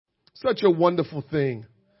Such a wonderful thing.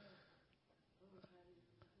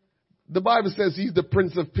 The Bible says he's the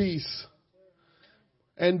Prince of Peace.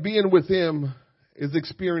 And being with him is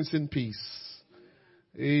experiencing peace.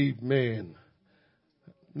 Amen.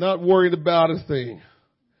 Not worried about a thing.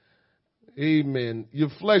 Amen. Your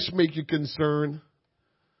flesh make you concerned,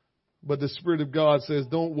 but the Spirit of God says,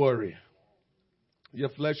 don't worry. Your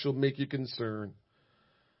flesh will make you concerned.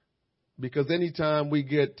 Because anytime we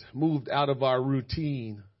get moved out of our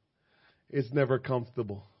routine, it's never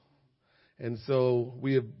comfortable. And so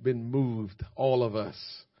we have been moved, all of us,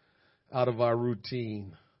 out of our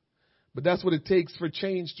routine. But that's what it takes for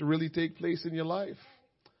change to really take place in your life.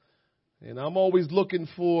 And I'm always looking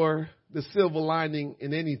for the silver lining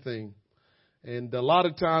in anything. And a lot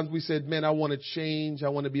of times we said, man, I want to change. I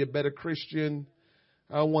want to be a better Christian.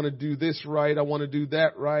 I want to do this right. I want to do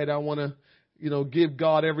that right. I want to, give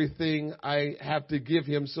God everything I have to give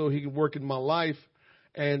him so he can work in my life.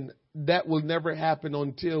 And that will never happen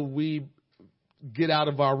until we get out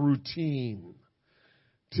of our routine,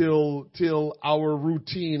 till our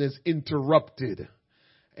routine is interrupted.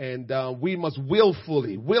 And we must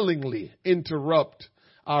willingly interrupt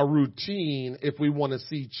our routine if we want to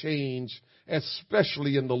see change,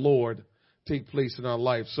 especially in the Lord, take place in our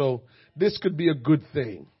life. So this could be a good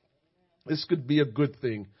thing. This could be a good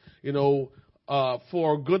thing.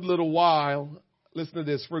 For a good little while, listen to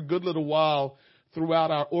this, for a good little while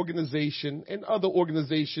throughout our organization and other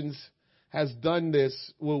organizations has done this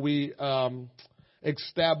where we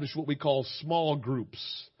establish what we call small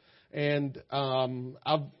groups. And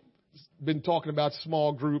I've been talking about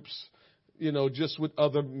small groups, just with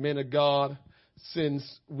other men of God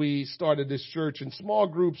since we started this church. And small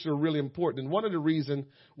groups are really important. And one of the reasons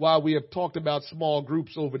why we have talked about small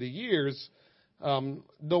groups over the years, don't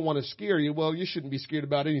want to scare you. Well, you shouldn't be scared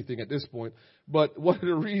about anything at this point. But one of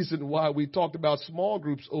the reasons why we talked about small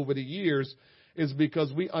groups over the years is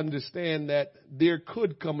because we understand that there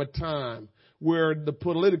could come a time where the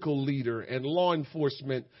political leader and law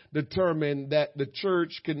enforcement determine that the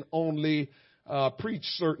church can only preach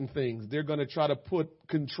certain things. They're going to try to put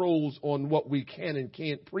controls on what we can and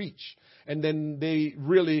can't preach. And then they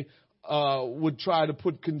really would try to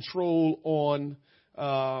put control on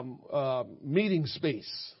meeting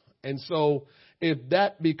space. And so if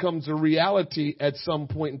that becomes a reality at some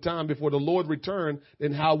point in time before the Lord return,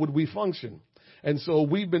 then how would we function? And so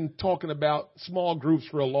we've been talking about small groups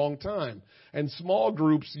for a long time. And small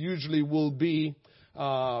groups usually will be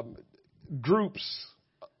groups,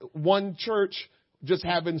 one church just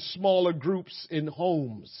having smaller groups in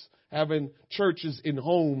homes, having churches in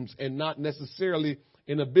homes and not necessarily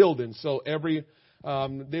in a building. So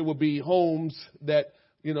there will be homes that,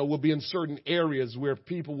 will be in certain areas where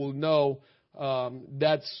people will know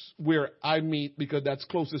that's where I meet because that's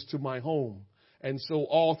closest to my home. And so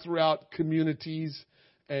all throughout communities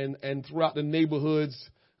and throughout the neighborhoods,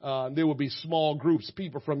 there will be small groups,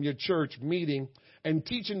 people from your church meeting and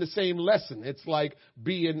teaching the same lesson. It's like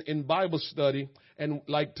being in Bible study. And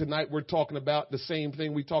like tonight, we're talking about the same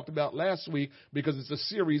thing we talked about last week because it's a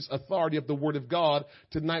series, Authority of the Word of God.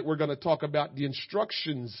 Tonight, we're going to talk about the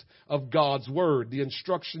instructions of God's Word, the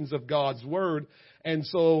instructions of God's Word. And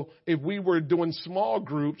so if we were doing small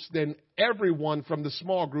groups, then everyone from the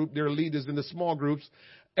small group, their leaders in the small groups,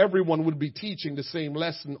 everyone would be teaching the same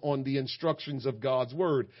lesson on the instructions of God's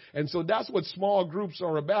Word. And so that's what small groups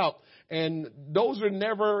are about. And those are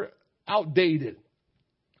never outdated.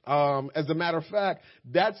 As a matter of fact,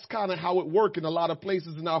 that's kind of how it works in a lot of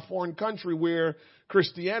places in our foreign country where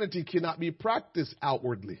Christianity cannot be practiced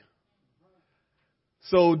outwardly.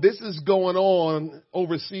 So this is going on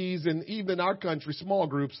overseas and even in our country, small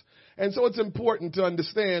groups. And so it's important to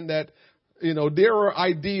understand that, there are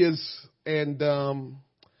ideas and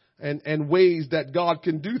ways that God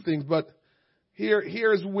can do things. But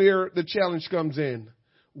here's where the challenge comes in.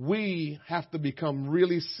 We have to become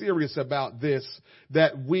really serious about this,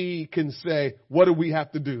 that we can say, what do we have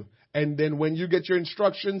to do? And then when you get your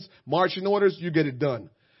instructions, marching orders, you get it done.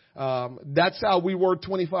 That's how we were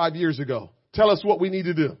 25 years ago. Tell us what we need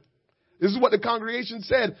to do. This is what the congregation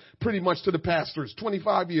said pretty much to the pastors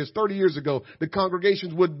 25 years, 30 years ago. The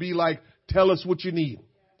congregations would be like, tell us what you need.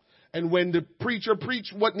 And when the preacher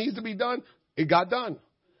preached what needs to be done, it got done.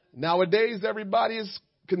 Nowadays, everybody is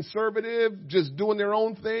conservative, just doing their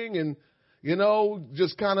own thing and,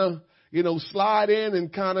 just kind of, slide in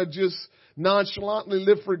and kind of just nonchalantly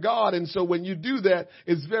live for God. And so when you do that,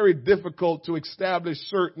 it's very difficult to establish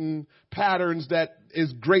certain patterns that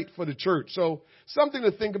is great for the church. So something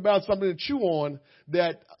to think about, something to chew on,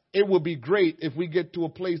 that it will be great if we get to a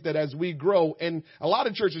place that as we grow, and a lot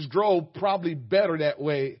of churches grow probably better that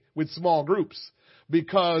way with small groups,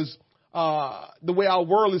 because the way our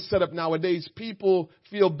world is set up nowadays, people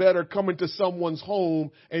feel better coming to someone's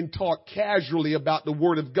home and talk casually about the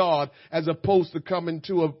Word of God as opposed to coming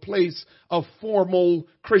to a place of formal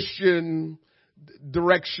Christian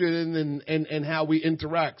direction and how we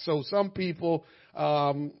interact. So some people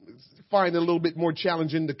find it a little bit more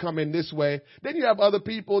challenging to come in this way. Then you have other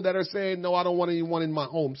people that are saying, no, I don't want anyone in my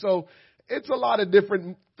home. So it's a lot of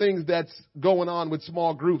different things that's going on with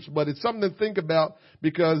small groups, but it's something to think about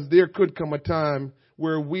because there could come a time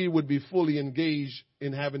where we would be fully engaged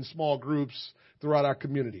in having small groups throughout our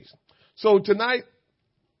communities. So tonight,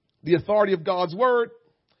 the authority of God's Word,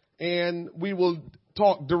 and we will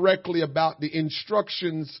talk directly about the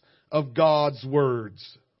instructions of God's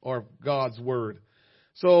words or God's Word.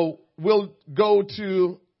 So we'll go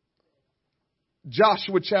to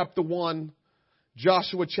Joshua chapter 1.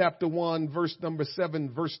 Joshua chapter 1, verse number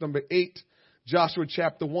 7, verse number 8. Joshua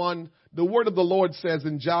chapter 1. The word of the Lord says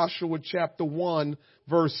in Joshua chapter 1,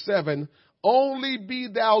 verse 7, only be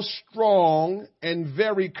thou strong and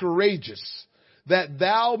very courageous, that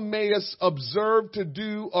thou mayest observe to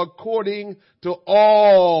do according to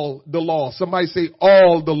all the law. Somebody say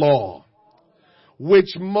all the law,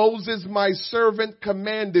 which Moses my servant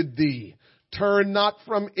commanded thee. Turn not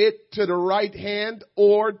from it to the right hand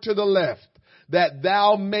or to the left, that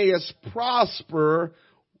thou mayest prosper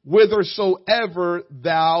whithersoever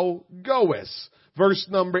thou goest. Verse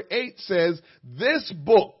number 8 says, this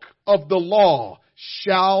book of the law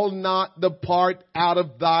shall not depart out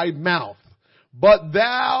of thy mouth, but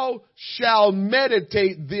thou shalt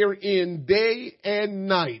meditate therein day and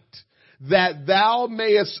night, that thou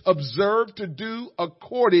mayest observe to do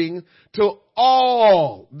according to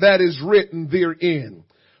all that is written therein.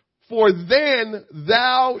 For then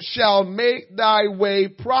thou shalt make thy way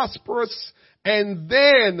prosperous, and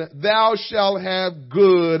then thou shalt have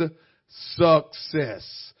good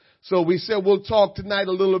success. So we said we'll talk tonight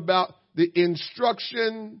a little about the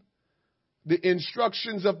instructions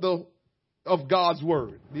of God's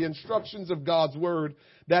Word. The instructions of God's Word.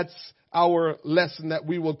 That's our lesson that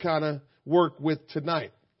we will kind of work with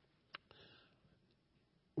tonight.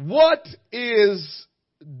 What is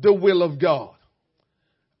the will of God?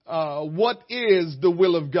 What is the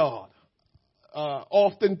will of God?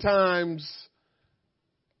 Oftentimes,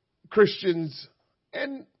 Christians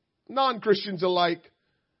and non-Christians alike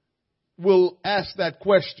will ask that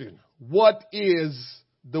question. What is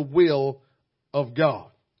the will of God?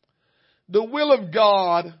 The will of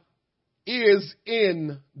God is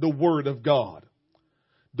in the Word of God.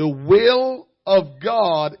 The will of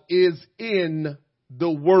God is in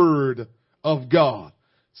the Word of God.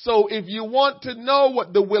 So if you want to know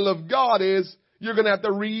what the will of God is, you're going to have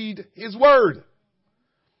to read His Word.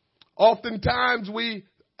 Oftentimes we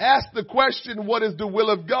ask the question, what is the will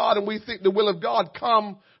of God? And we think the will of God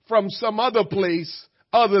come from some other place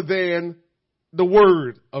other than the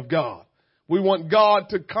Word of God. We want God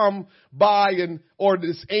to come by or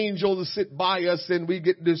this angel to sit by us, and we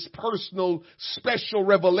get this personal, special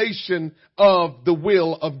revelation of the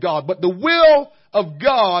will of God. But the will of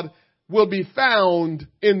God will be found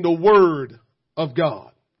in the Word of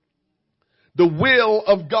God. The will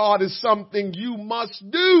of God is something you must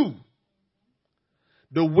do.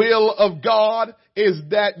 The will of God is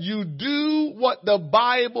that you do what the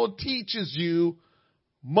Bible teaches you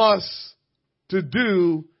must to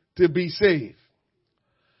do to be saved.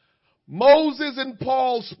 Moses and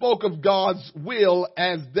Paul spoke of God's will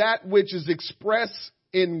as that which is expressed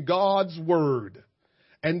in God's Word.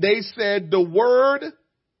 And they said the Word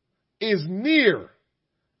is near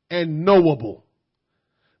and knowable.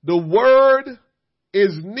 The Word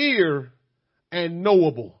is near and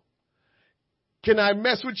knowable. Can I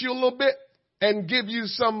mess with you a little bit and give you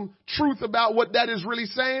some truth about what that is really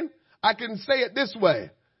saying? I can say it this way.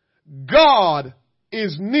 God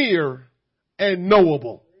is near and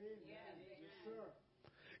knowable.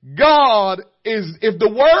 God is, if the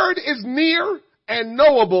Word is near and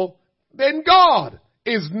knowable, then God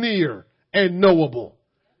is near and knowable.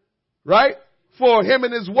 Right? For Him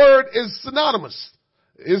and His Word is synonymous.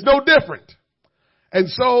 It's no different. And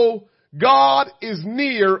so God is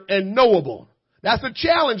near and knowable. That's a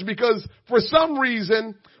challenge because for some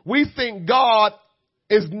reason we think God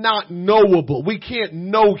is not knowable. We can't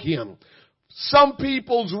know Him. Some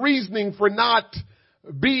people's reasoning for not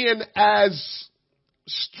being as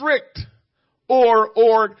strict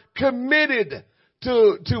or committed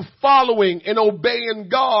to following and obeying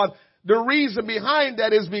God, the reason behind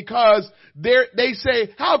that is because they say,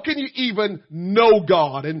 how can you even know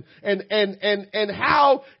God? And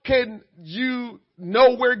how can you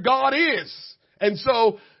know where God is? And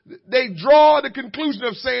so they draw the conclusion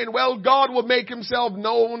of saying, well, God will make himself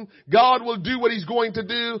known. God will do what he's going to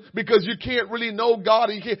do because you can't really know God.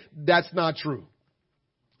 That's not true.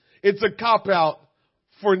 It's a cop-out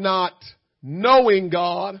for not knowing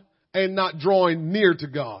God and not drawing near to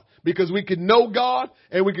God. Because we can know God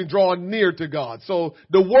and we can draw near to God. So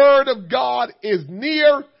the word of God is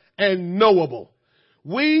near and knowable.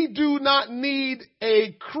 We do not need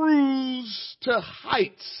a cruise to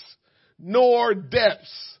heights nor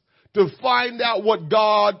depths to find out what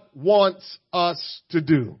God wants us to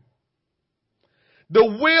do. The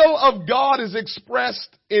will of God is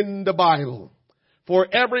expressed in the Bible. For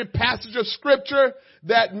every passage of scripture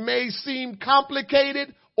that may seem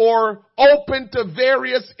complicated or open to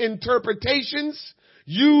various interpretations,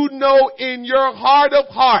 you know in your heart of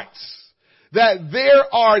hearts that there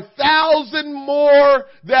are 1,000 more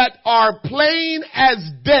that are plain as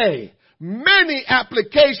day, many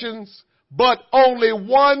applications, but only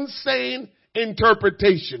one sane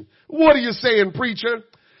interpretation. What are you saying, preacher?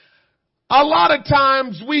 A lot of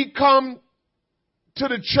times we come to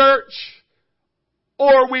the church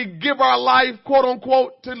or we give our life, quote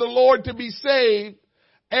unquote, to the Lord to be saved,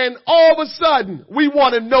 and all of a sudden we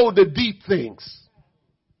want to know the deep things.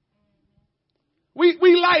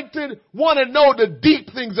 We like to want to know the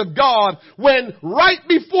deep things of God when right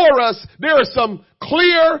before us there are some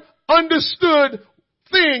clear, understood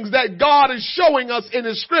things that God is showing us in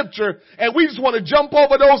His scripture, and we just want to jump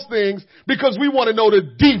over those things because we want to know the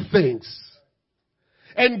deep things.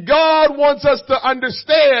 And God wants us to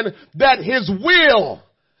understand that His will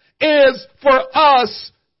is for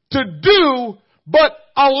us to do, but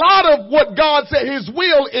a lot of what God said His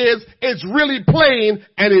will is, it's really plain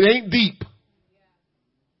and it ain't deep.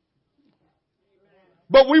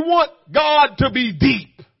 But we want God to be deep.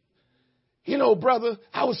 You know, brother,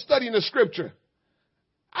 I was studying the scripture.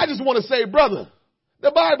 I just want to say, brother,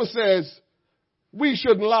 the Bible says we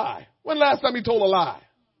shouldn't lie. When last time you told a lie?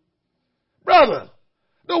 Brother,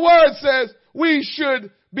 the word says we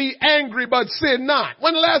should be angry but sin not.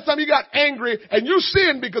 When the last time you got angry and you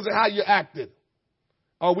sinned because of how you acted?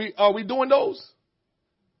 Are we doing those?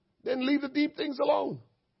 Then leave the deep things alone.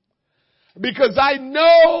 Because I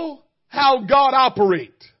know how God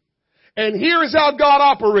operates. And here is how God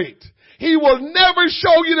operates. He will never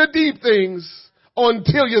show you the deep things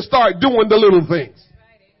until you start doing the little things.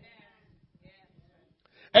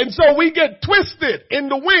 And so we get twisted in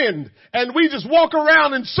the wind and we just walk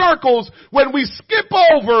around in circles when we skip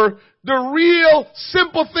over the real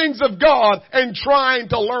simple things of God and trying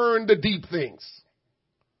to learn the deep things.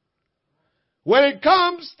 When it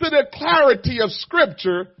comes to the clarity of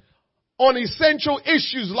scripture on essential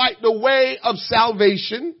issues like the way of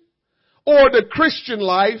salvation or the Christian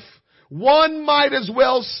life, one might as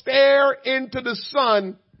well stare into the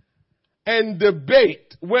sun and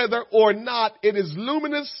debate whether or not it is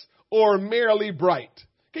luminous or merely bright.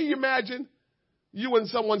 Can you imagine you and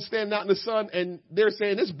someone standing out in the sun and they're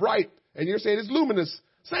saying it's bright and you're saying it's luminous?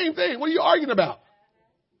 Same thing. What are you arguing about?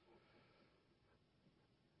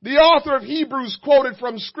 The author of Hebrews quoted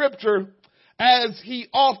from scripture, as he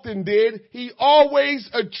often did, he always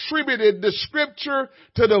attributed the scripture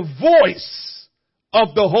to the voice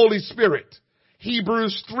of the Holy Spirit.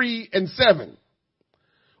 Hebrews 3:7.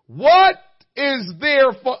 What is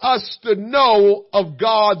there for us to know of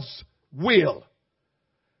God's will?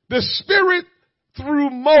 The Spirit, through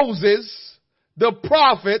Moses, the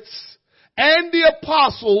prophets, and the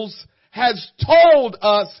apostles, has told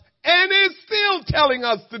us and is still telling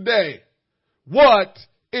us today what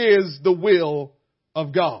is the will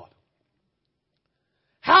of God.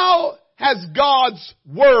 How has God's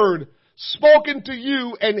word spoken to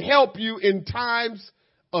you and helped you in times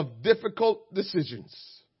of difficult decisions?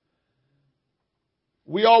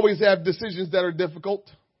 We always have decisions that are difficult.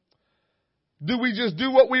 Do we just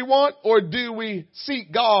do what we want, or do we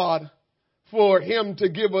seek God for Him to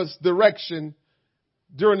give us direction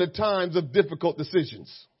during the times of difficult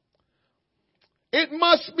decisions? It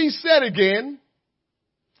must be said again,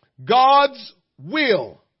 God's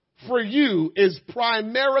will for you is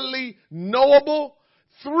primarily knowable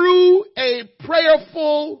through a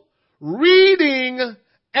prayerful reading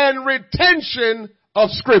and retention of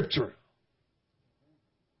scripture.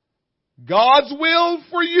 God's will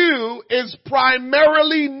for you is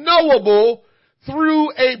primarily knowable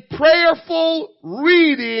through a prayerful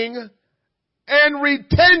reading and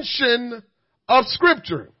retention of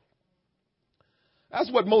scripture.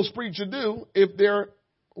 That's what most preachers do if they're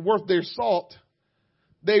worth their salt.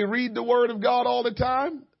 They read the word of God all the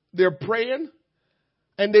time. They're praying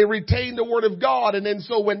and they retain the word of God. And then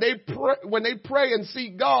so when they pray and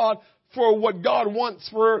seek God for what God wants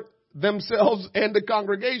for themselves and the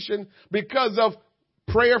congregation because of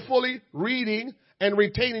prayerfully reading and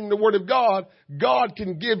retaining the Word of God, God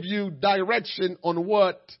can give you direction on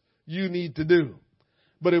what you need to do.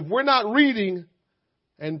 But if we're not reading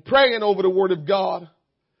and praying over the Word of God,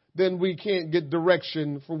 then we can't get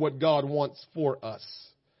direction for what God wants for us.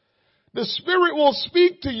 The Spirit will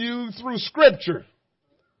speak to you through Scripture,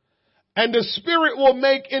 and the Spirit will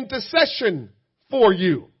make intercession for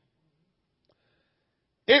you.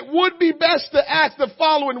 It would be best to ask the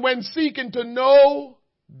following when seeking to know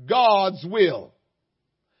God's will.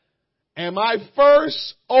 Am I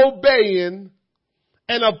first obeying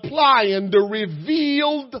and applying the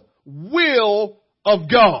revealed will of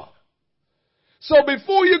God? So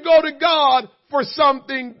before you go to God for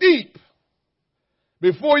something deep,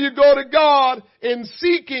 before you go to God in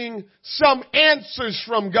seeking some answers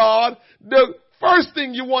from God, the first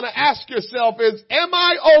thing you want to ask yourself is, am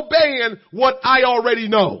I obeying what I already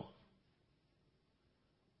know?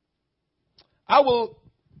 I will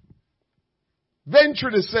venture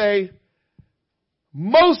to say,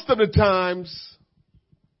 most of the times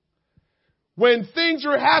when things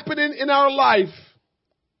are happening in our life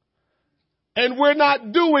and we're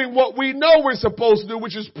not doing what we know we're supposed to do,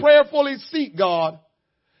 which is prayerfully seek God,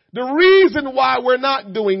 the reason why we're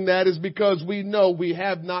not doing that is because we know we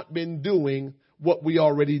have not been doing what we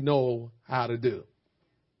already know how to do.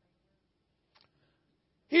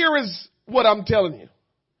 Here is what I'm telling you.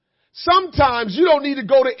 Sometimes you don't need to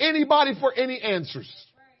go to anybody for any answers.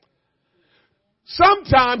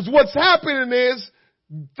 Sometimes what's happening is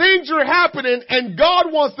things are happening and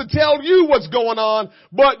God wants to tell you what's going on,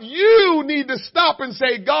 but you need to stop and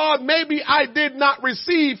say, God, maybe I did not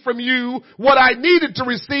receive from you what I needed to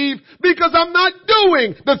receive because I'm not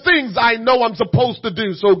doing the things I know I'm supposed to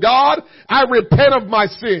do. So God, I repent of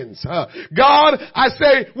my sins. God, I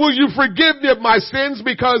say, will you forgive me of my sins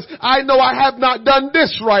because I know I have not done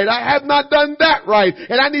this right. I have not done that right.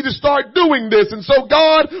 And I need to start doing this. And so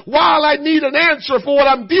God, while I need an answer for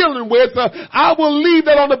what I'm dealing with, I will leave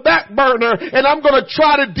that on the back burner and I'm going to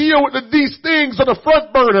try to deal with these things on the front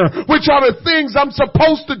burner, which are the things I'm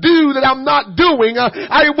supposed to do that I'm not doing.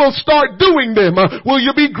 I will start doing them. Will you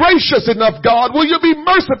be gracious enough, God? Will you be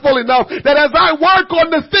merciful enough that as I work on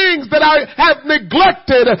the things that I have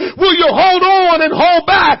neglected, will you hold on and hold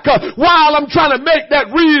back while I'm trying to make that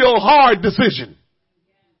real hard decision?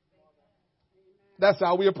 That's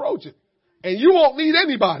how we approach it. And you won't need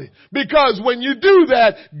anybody because when you do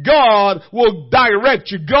that, God will direct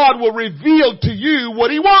you. God will reveal to you what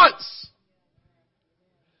He wants.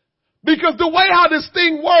 Because the way how this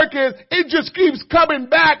thing works is it just keeps coming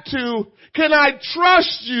back to, can I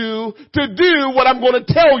trust you to do what I'm going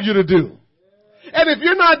to tell you to do? And if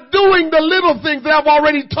you're not doing the little things that I've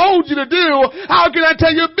already told you to do, how can I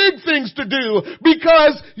tell you big things to do?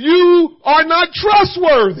 Because you are not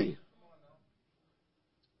trustworthy.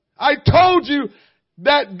 I told you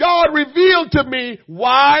that God revealed to me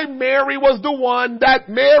why Mary was the one, that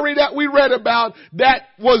Mary that we read about, that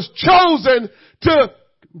was chosen to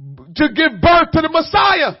give birth to the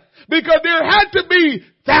Messiah. Because there had to be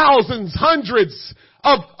thousands, hundreds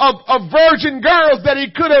of virgin girls that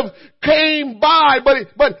He could have came by,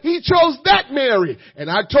 but He chose that Mary. And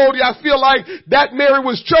I told you, I feel like that Mary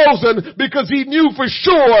was chosen because He knew for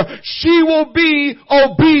sure she will be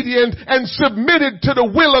obedient and submitted to the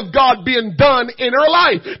will of God being done in her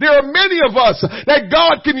life. There are many of us that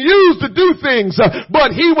God can use to do things,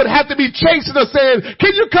 but He would have to be chasing us saying,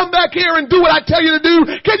 can you come back here and do what I tell you to do?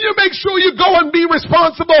 Can you make sure you go and be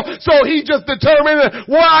responsible? So He just determined,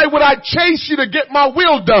 why would I chase you to get my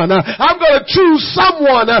will done? I'm going to choose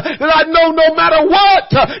someone that I know no matter what,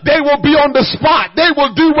 they will be on the spot. They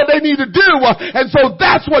will do what they need to do. And so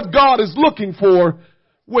that's what God is looking for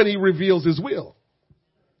when He reveals His will.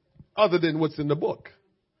 Other than what's in the book.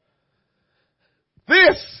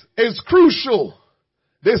 This is crucial.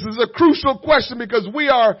 This is a crucial question because we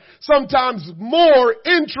are sometimes more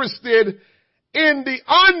interested in the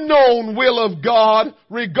unknown will of God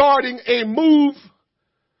regarding a move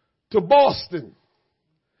to Boston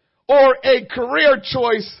or a career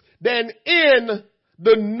choice than in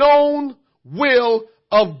the known will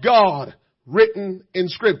of God written in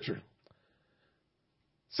Scripture.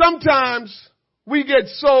 Sometimes we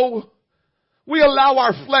allow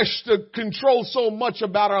our flesh to control so much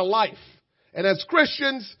about our life. And as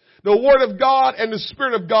Christians, the Word of God and the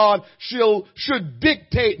Spirit of God should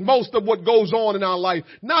dictate most of what goes on in our life.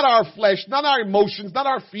 Not our flesh, not our emotions, not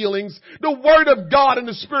our feelings. The Word of God and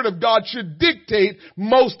the Spirit of God should dictate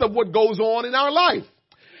most of what goes on in our life.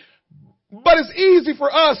 But it's easy for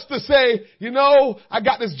us to say, I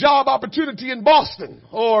got this job opportunity in Boston,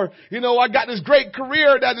 or, I got this great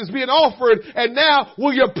career that is being offered, and now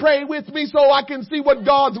will you pray with me so I can see what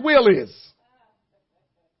God's will is?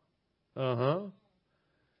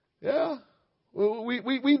 Yeah.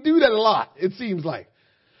 We do that a lot, it seems like.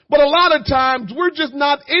 But a lot of times we're just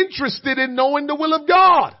not interested in knowing the will of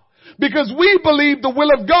God, because we believe the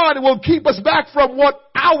will of God will keep us back from what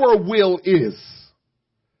our will is.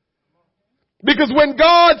 Because when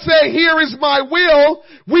God say, here is my will,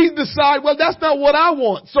 we decide, well, that's not what I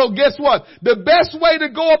want. So guess what? The best way to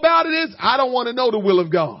go about it is, I don't want to know the will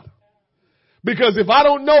of God. Because if I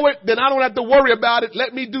don't know it, then I don't have to worry about it.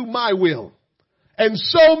 Let me do my will. And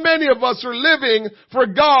so many of us are living for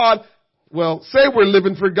God. Well, say we're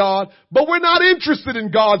living for God, but we're not interested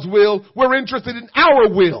in God's will. We're interested in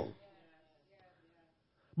our will.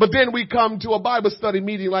 But then we come to a Bible study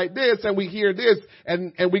meeting like this and we hear this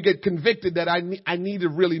and we get convicted that I need to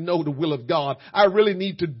really know the will of God. I really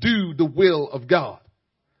need to do the will of God.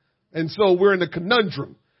 And so we're in a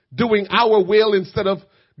conundrum, doing our will instead of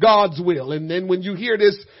God's will. And then when you hear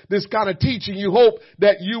this kind of teaching, you hope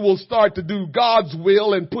that you will start to do God's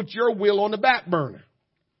will and put your will on the back burner.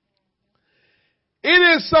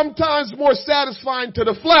 It is sometimes more satisfying to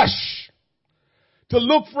the flesh to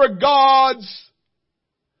look for God's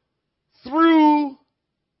through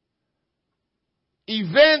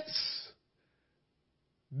events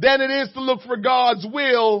than it is to look for God's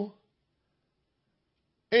will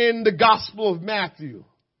in the Gospel of Matthew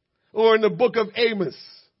or in the book of Amos.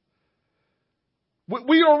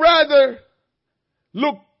 We would rather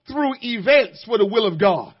look through events for the will of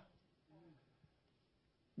God.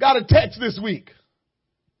 Got a text this week.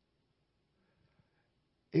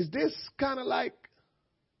 Is this kind of like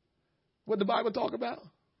what the Bible talk about?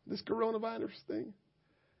 This coronavirus thing?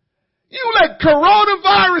 You let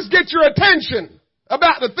coronavirus get your attention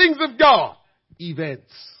about the things of God.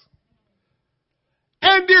 Events.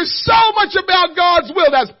 And there's so much about God's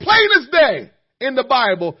will that's plain as day in the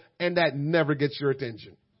Bible, and that never gets your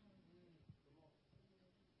attention.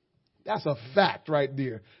 That's a fact right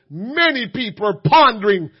there. Many people are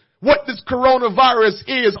pondering what this coronavirus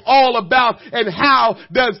is all about and how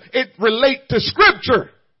does it relate to Scripture.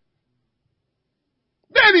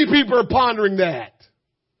 Many people are pondering that.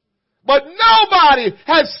 But nobody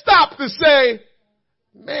has stopped to say,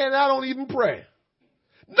 man, I don't even pray.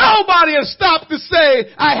 Nobody has stopped to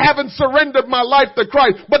say, I haven't surrendered my life to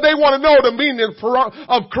Christ, but they want to know the meaning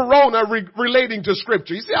of corona relating to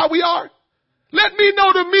Scripture. You see how we are? Let me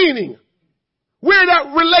know the meaning, where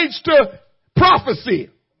that relates to prophecy,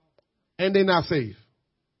 and they're not saved.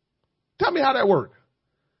 Tell me how that works.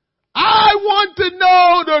 I want to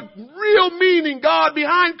know the real meaning, God,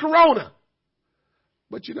 behind corona,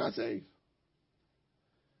 but you're not saved.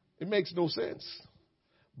 It makes no sense,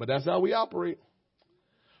 but that's how we operate.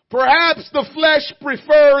 Perhaps the flesh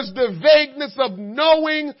prefers the vagueness of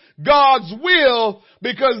knowing God's will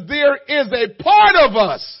because there is a part of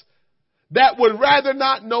us that would rather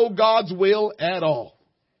not know God's will at all.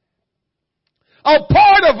 A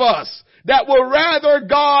part of us that would rather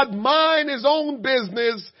God mind his own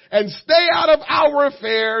business and stay out of our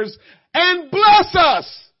affairs and bless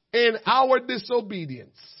us in our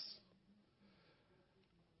disobedience.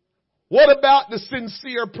 What about the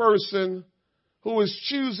sincere person who is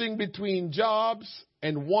choosing between jobs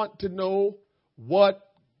and want to know what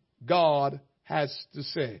God has to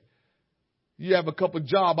say? You have a couple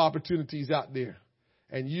job opportunities out there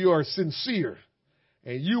and you are sincere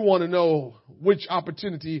and you want to know which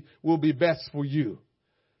opportunity will be best for you.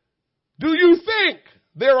 Do you think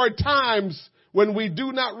there are times when we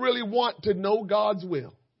do not really want to know God's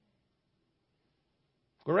will?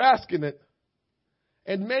 We're asking it.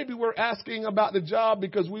 And maybe we're asking about the job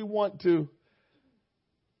because we want to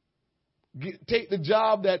take the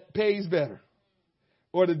job that pays better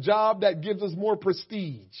or the job that gives us more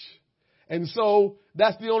prestige. And so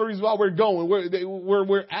that's the only reason why we're going.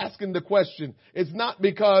 We're asking the question. It's not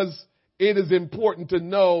because it is important to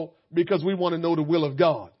know, because we want to know the will of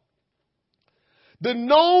God. The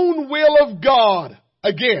known will of God,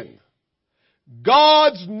 again,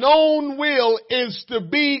 God's known will is to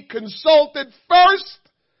be consulted first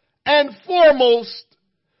and foremost,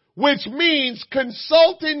 which means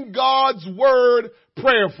consulting God's word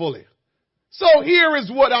prayerfully. So here is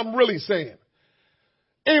what I'm really saying.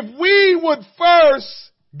 If we would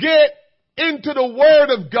first get into the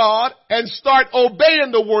word of God and start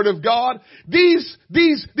obeying the word of God, these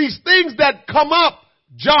things that come up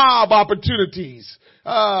job opportunities,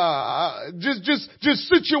 just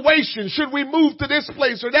situations. Should we move to this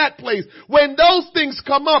place or that place? When those things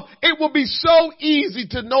come up, it will be so easy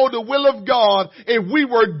to know the will of God if we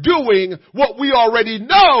were doing what we already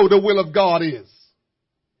know the will of God is.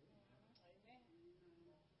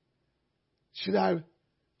 Should I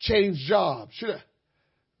change jobs?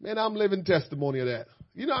 Man, I'm living testimony of that.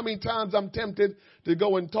 You know how many times I'm tempted to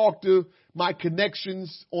go and talk to my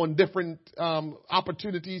connections on different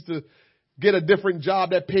opportunities to get a different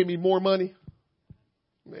job that pay me more money?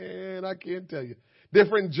 Man, I can't tell you.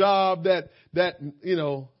 Different job that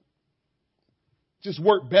just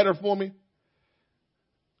work better for me.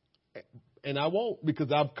 And I won't,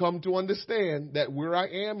 because I've come to understand that where I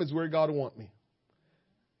am is where God wants me.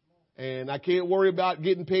 And I can't worry about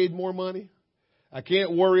getting paid more money. I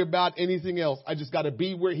can't worry about anything else. I just got to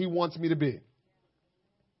be where He wants me to be.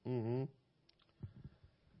 1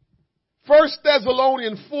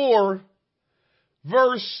 Thessalonians 4,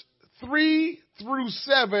 verse 3 through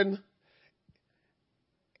 7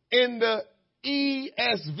 in the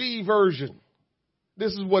ESV version.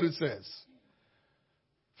 This is what it says.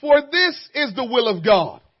 For this is the will of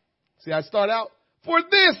God. See, I start out. For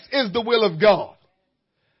this is the will of God.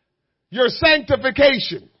 Your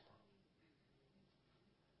sanctification.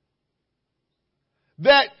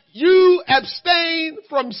 That you abstain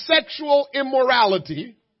from sexual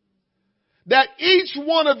immorality. That each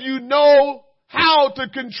one of you know how to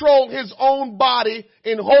control his own body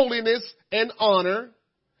in holiness and honor.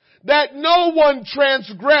 That no one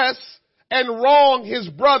transgress and wrong his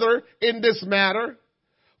brother in this matter.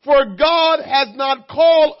 For God has not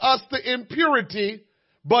called us to impurity,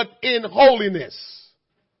 but in holiness.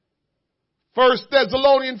 1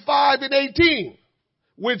 Thessalonians 5:18,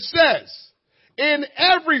 which says, in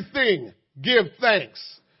everything give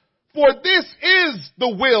thanks, for this is the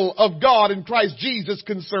will of God in Christ Jesus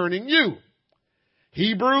concerning you.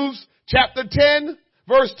 Hebrews chapter 10,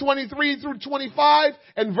 verse 23 through 25,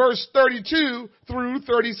 and verse 32 through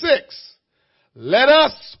 36. Let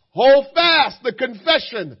us hold fast the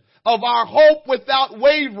confession of our hope without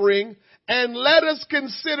wavering, and let us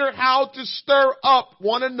consider how to stir up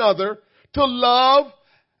one another to love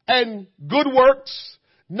and good works,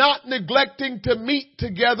 not neglecting to meet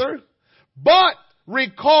together, but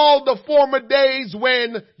recall the former days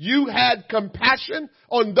when you had compassion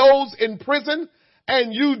on those in prison,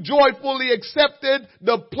 and you joyfully accepted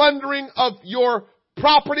the plundering of your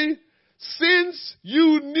property, since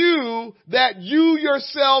you knew that you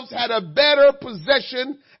yourselves had a better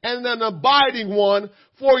possession and an abiding one,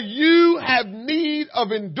 for you have need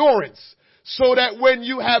of endurance, so that when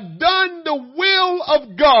you have done the will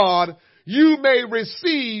of God, you may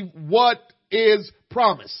receive what is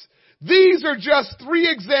promised. These are just 3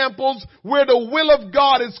 examples where the will of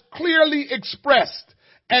God is clearly expressed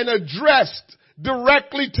and addressed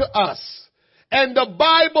directly to us. And the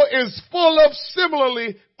Bible is full of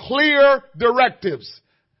similarly clear directives.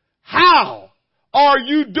 How are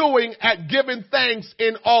you doing at giving thanks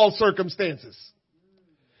in all circumstances?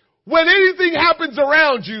 When anything happens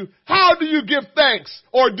around you, how do you give thanks?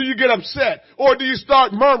 Or do you get upset? Or do you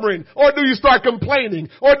start murmuring? Or do you start complaining?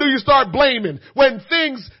 Or do you start blaming? When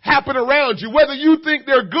things happen around you, whether you think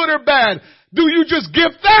they're good or bad, do you just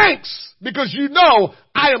give thanks? Because you know,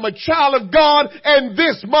 I am a child of God and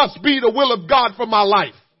this must be the will of God for my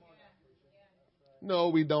life. No,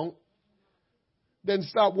 we don't. Then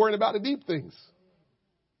stop worrying about the deep things.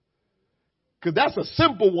 Because that's a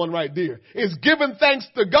simple one right there. It's giving thanks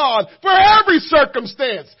to God for every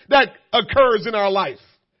circumstance that occurs in our life.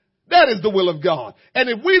 That is the will of God. And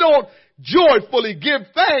if we don't joyfully give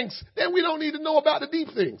thanks, then we don't need to know about the deep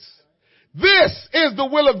things. This is the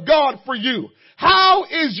will of God for you. How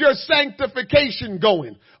is your sanctification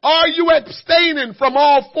going? Are you abstaining from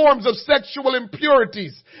all forms of sexual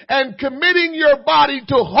impurities and committing your body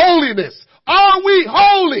to holiness? Are we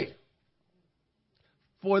holy?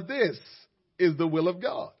 For this is the will of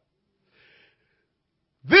God.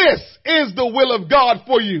 This is the will of God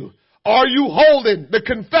for you. Are you holding the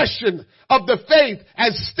confession of the faith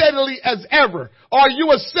as steadily as ever? Are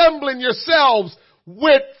you assembling yourselves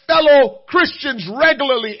with fellow Christians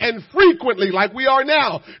regularly and frequently like we are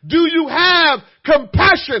now? Do you have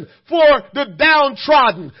compassion for the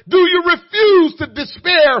downtrodden? Do you refuse to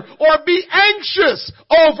despair or be anxious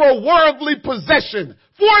over worldly possession?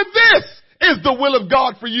 For this is the will of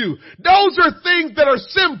God for you. Those are things that are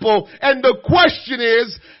simple, and the question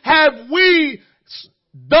is, have we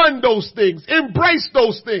done those things, embraced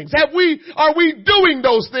those things? Are we doing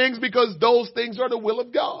those things because those things are the will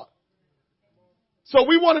of God? So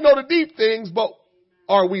we want to know the deep things, but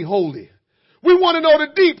are we holy? We want to know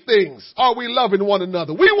the deep things. Are we loving one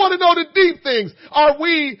another? We want to know the deep things. Are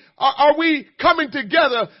we coming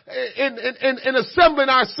together in assembling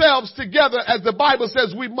ourselves together as the Bible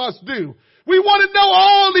says we must do? We want to know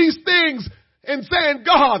all these things and saying,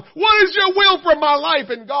 God, what is your will for my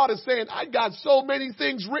life? And God is saying, I got so many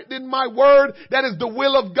things written in my word that is the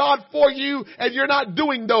will of God for you, and you're not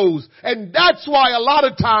doing those. And that's why a lot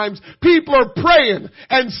of times people are praying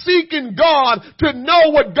and seeking God to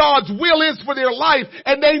know what God's will is for their life,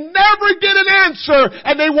 and they never get an answer,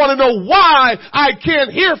 and they want to know why I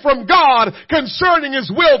can't hear from God concerning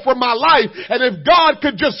His will for my life. And if God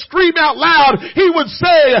could just scream out loud, He would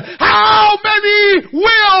say, how many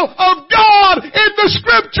will of God in the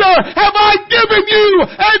scripture have I given you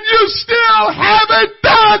and you still haven't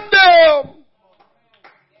done them?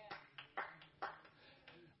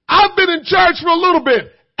 I've been in church for a little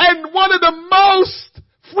bit, and one of the most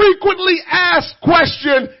frequently asked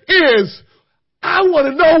questions is, I want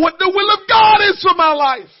to know what the will of God is for my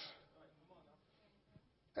life.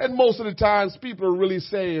 And most of the times people are really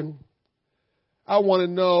saying, I want to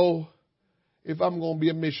know if I'm going to be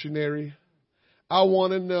a missionary. I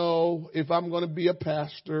want to know if I'm going to be a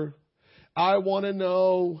pastor. I want to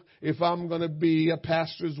know if I'm going to be a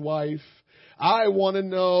pastor's wife. I want to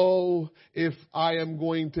know if I am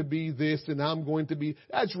going to be this and I'm going to be.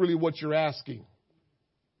 That's really what you're asking.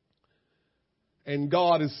 And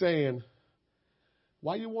God is saying,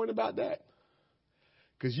 why are you worrying about that?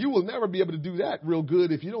 Because you will never be able to do that real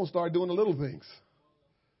good if you don't start doing the little things.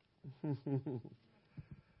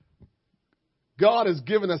 God has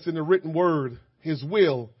given us in the written word His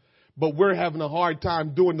will, but we're having a hard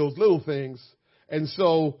time doing those little things. And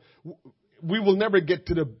so we will never get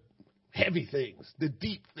to the heavy things, the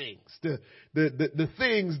deep things, the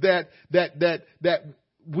things that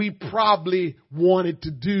we probably wanted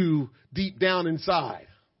to do deep down inside.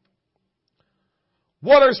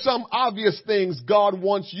 What are some obvious things God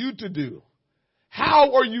wants you to do?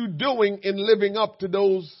 How are you doing in living up to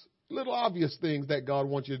those little obvious things that God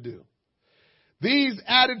wants you to do? These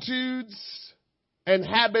attitudes and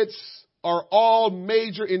habits are all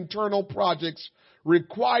major internal projects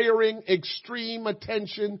requiring extreme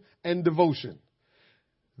attention and devotion.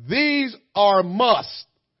 These are must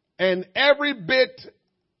and every bit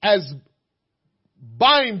as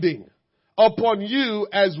binding upon you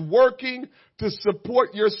as working to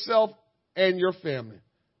support yourself and your family.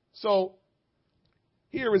 So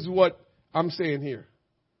here is what I'm saying here.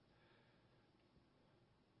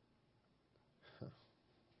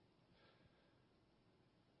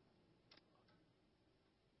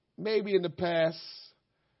 Maybe in the past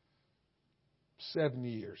 7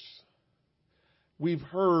 years, we've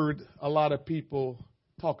heard a lot of people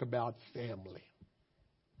talk about family.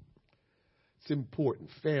 It's important.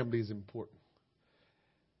 Family is important.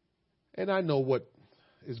 And I know what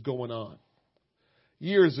is going on.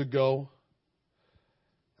 Years ago,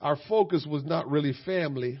 our focus was not really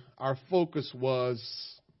family. Our focus was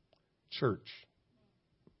church.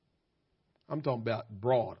 I'm talking about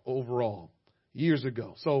broad, overall. Years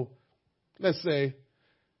ago. So let's say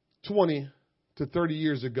 20 to 30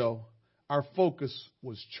 years ago, our focus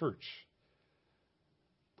was church.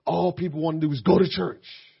 All people wanted to do was go to church.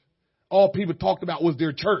 All people talked about was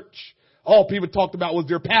their church. All people talked about was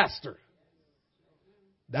their pastor.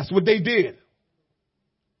 That's what they did.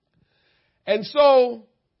 And so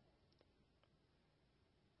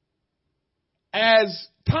as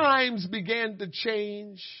times began to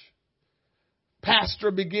change,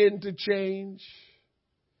 pastor began to change.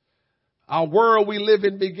 Our world we live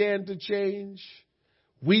in began to change.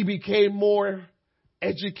 We became more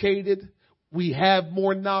educated. We have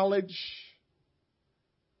more knowledge.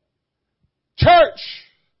 Church,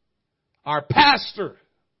 our pastor,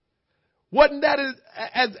 wasn't that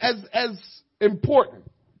as important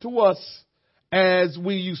to us as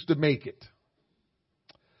we used to make it.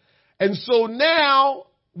 And so now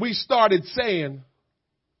we started saying,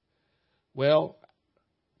 well,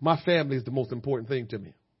 my family is the most important thing to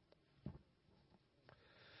me.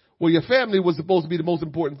 Well, your family was supposed to be the most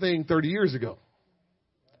important thing 30 years ago.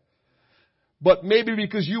 But maybe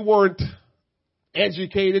because you weren't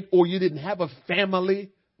educated or you didn't have a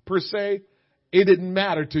family per se, it didn't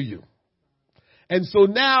matter to you. And so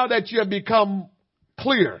now that you have become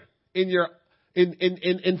clear in your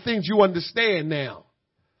in things you understand now,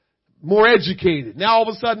 more educated, now all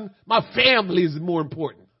of a sudden my family is more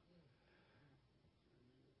important.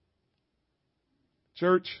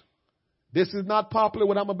 Church, this is not popular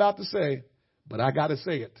what I'm about to say, but I got to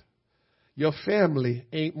say it. Your family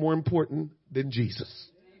ain't more important than Jesus.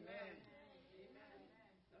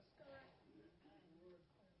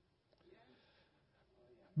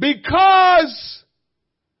 Because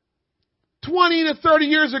 20 to 30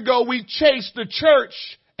 years ago we chased the church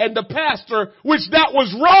and the pastor, which that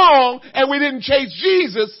was wrong, and we didn't chase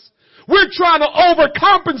Jesus. We're trying to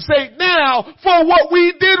overcompensate now for what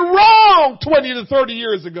we did wrong 20 to 30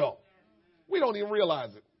 years ago. We don't even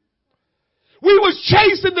realize it. We was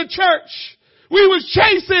chasing the church. We was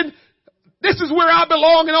chasing, this is where I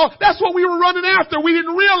belong and all. That's what we were running after. We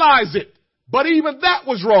didn't realize it. But even that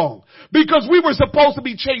was wrong because we were supposed to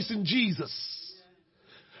be chasing Jesus.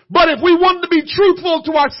 But if we wanted to be truthful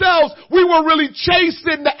to ourselves, we were really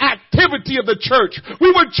chasing the activity of the church.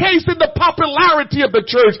 We were chasing the popularity of the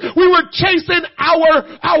church. We were chasing our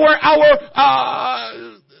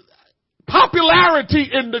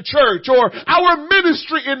popularity in the church, or our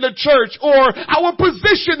ministry in the church, or our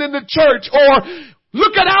position in the church, or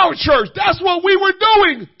look at our church. That's what we were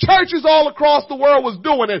doing. Churches all across the world was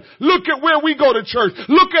doing it. Look at where we go to church.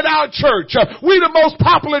 Look at our church. We the most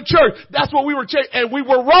popular church. That's what we were chasing, and we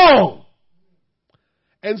were wrong.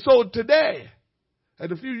 And so today,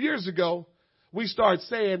 and a few years ago, we start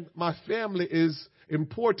saying my family is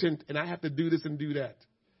important and I have to do this and do that.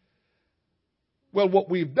 Well, what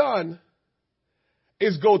we've done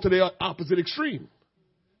is go to the opposite extreme.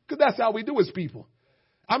 Because that's how we do as people.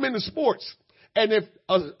 I'm into sports. And if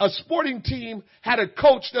a sporting team had a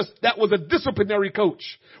coach that was a disciplinary coach,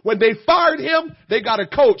 when they fired him, they got a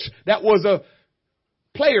coach that was a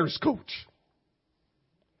player's coach.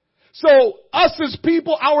 So us as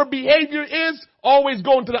people, our behavior is always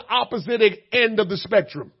going to the opposite end of the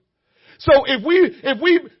spectrum. So if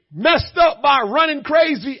we messed up by running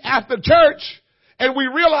crazy after church and we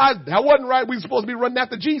realized that wasn't right, we were supposed to be running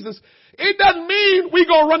after Jesus, it doesn't mean we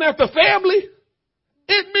gonna run after family.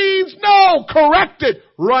 It means, no, correct it.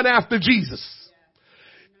 Run after Jesus.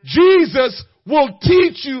 Jesus will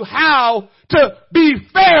teach you how to be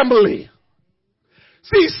family.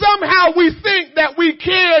 See, somehow we think that we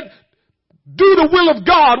can do the will of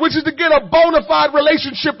God, which is to get a bona fide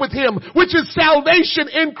relationship with Him, which is salvation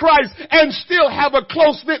in Christ, and still have a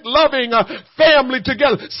close-knit, loving family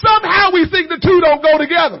together. Somehow we think the two don't go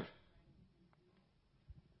together.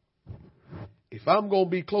 If I'm going to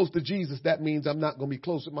be close to Jesus, that means I'm not going to be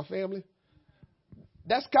close with my family.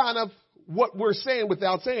 That's kind of what we're saying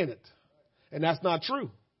without saying it. And that's not true.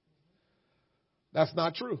 That's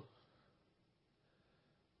not true.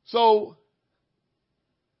 So,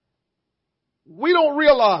 we don't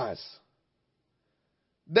realize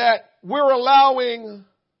that we're allowing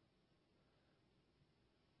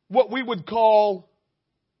what we would call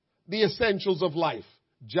the essentials of life,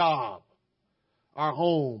 job, our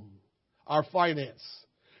home, our finance,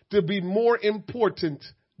 to be more important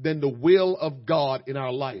than the will of God in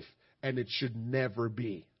our life. And it should never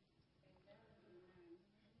be.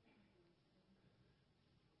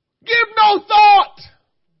 Give no thought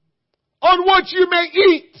on what you may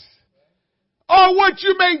eat, or what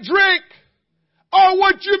you may drink, or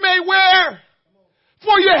what you may wear.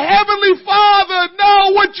 For your heavenly Father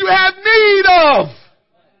knows what you have need of.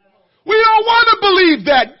 We don't want to believe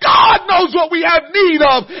that. God knows what we have need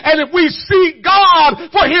of. And if we seek God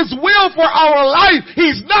for His will for our life,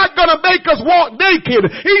 He's not going to make us walk naked.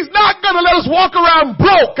 He's not going to let us walk around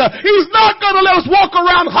broke. He's not going to let us walk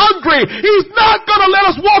around hungry. He's not going to let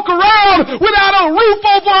us walk around without a roof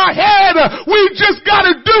over our head. We just got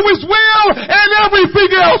to do His will and everything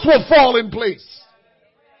else will fall in place.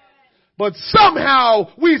 But somehow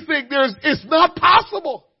we think it's not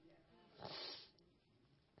possible.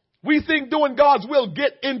 We think doing God's will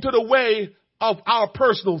get into the way of our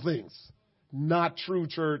personal things. Not true,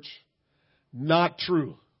 church. Not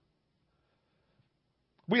true.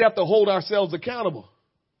 We have to hold ourselves accountable.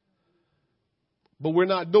 But we're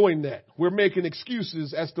not doing that. We're making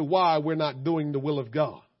excuses as to why we're not doing the will of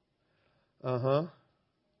God.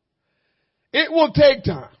 It will take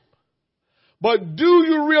time. But do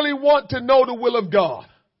you really want to know the will of God?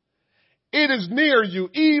 It is near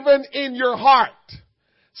you, even in your heart.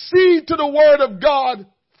 See to the word of God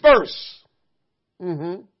first.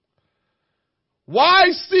 Why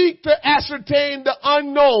seek to ascertain the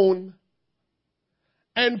unknown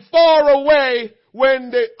and far away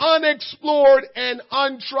when the unexplored and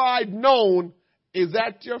untried known is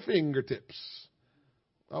at your fingertips?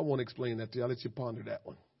 I won't explain that to you. I'll let you ponder that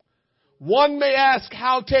one. One may ask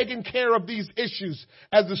how taking care of these issues,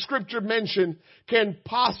 as the scripture mentioned, can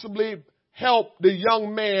possibly help the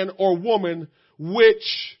young man or woman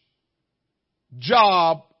which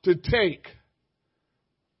job to take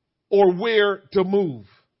or where to move.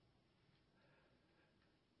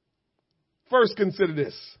 First, consider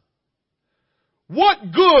this.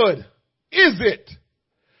 What good is it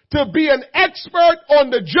to be an expert on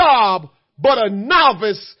the job but a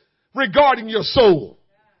novice regarding your soul.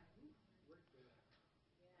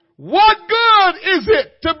 What good is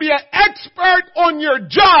it to be an expert on your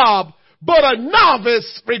job, but a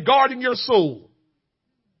novice regarding your soul?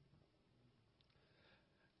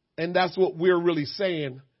 And that's what we're really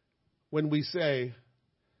saying when we say,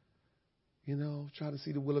 try to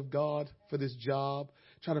see the will of God for this job,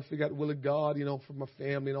 try to figure out the will of God, for my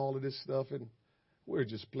family and all of this stuff. And we're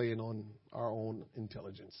just playing on our own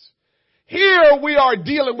intelligence. Here we are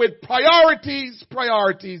dealing with priorities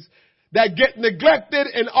that get neglected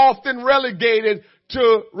and often relegated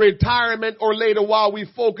to retirement or later while we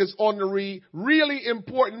focus on the really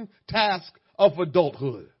important task of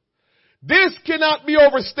adulthood. This cannot be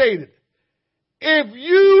overstated. If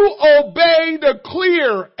you obey the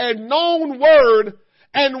clear and known word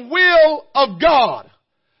and will of God,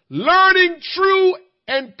 learning true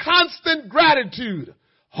and constant gratitude,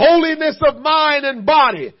 holiness of mind and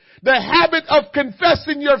body, the habit of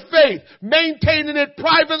confessing your faith, maintaining it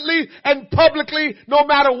privately and publicly no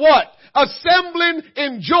matter what, assembling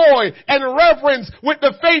in joy and reverence with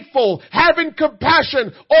the faithful, having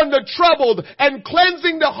compassion on the troubled, and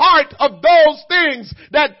cleansing the heart of those things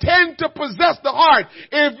that tend to possess the heart.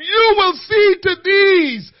 If you will see to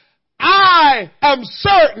these, I am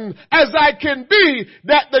certain as I can be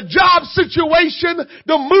that the job situation,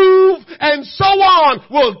 the move, and so on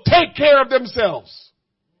will take care of themselves.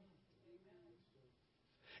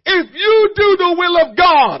 If you do the will of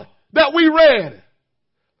God that we read,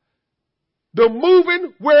 the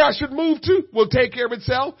moving where I should move to will take care of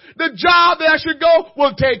itself. The job that I should go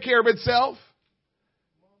will take care of itself.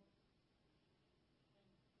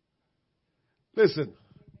 Listen,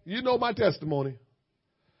 you know my testimony.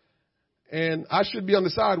 And I should be on the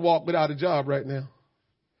sidewalk without a job right now.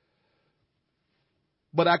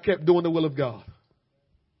 But I kept doing the will of God.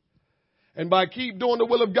 And by keep doing the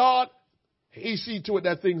will of God, He see to it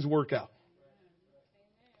that things work out.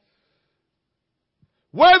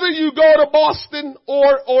 Whether you go to Boston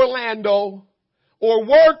or Orlando or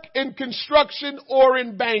work in construction or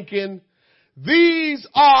in banking, these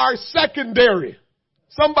are secondary.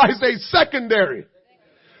 Somebody say secondary.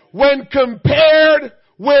 When compared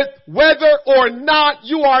with whether or not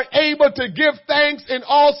you are able to give thanks in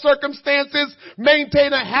all circumstances,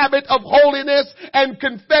 maintain a habit of holiness, and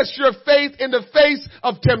confess your faith in the face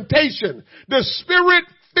of temptation. The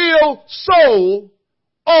Spirit-filled soul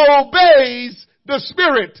obeys the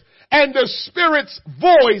Spirit, and the Spirit's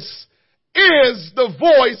voice is the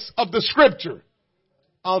voice of the Scripture.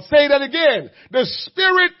 I'll say that again. The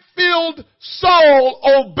Spirit-filled soul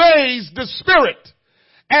obeys the Spirit.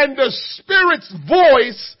 And the Spirit's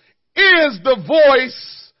voice is the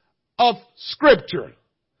voice of Scripture.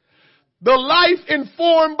 The life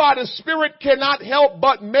informed by the Spirit cannot help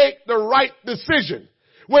but make the right decision.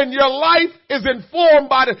 When your life is informed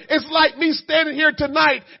by it's like me standing here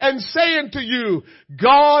tonight and saying to you,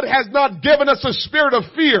 God has not given us a spirit of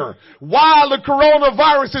fear. While the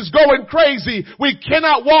coronavirus is going crazy, we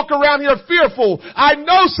cannot walk around here fearful. I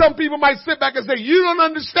know some people might sit back and say, you don't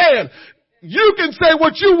understand. You can say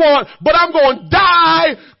what you want, but I'm going to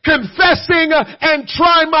die confessing and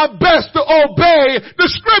trying my best to obey the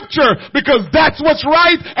Scripture because that's what's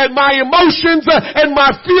right, and my emotions and my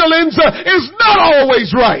feelings is not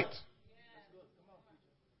always right.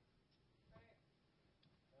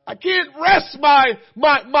 I can't rest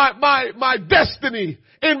my destiny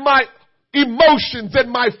in my emotions and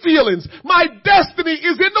my feelings. My destiny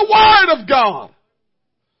is in the Word of God.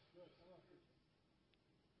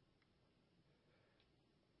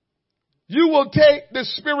 You will take the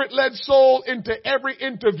Spirit-led soul into every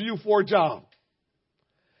interview for a job,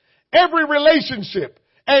 every relationship,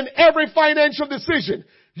 and every financial decision.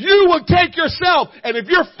 You will take yourself, and if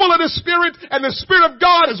you're full of the Spirit and the Spirit of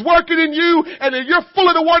God is working in you, and if you're full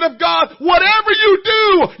of the Word of God, whatever you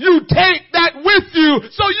do, you take that with you,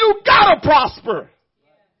 so you gotta prosper.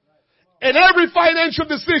 In every financial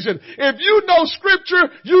decision, if you know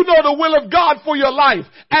Scripture, you know the will of God for your life.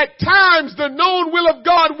 At times, the known will of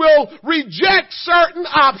God will reject certain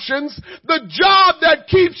options. The job that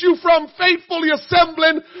keeps you from faithfully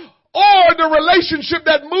assembling, or the relationship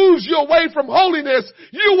that moves you away from holiness,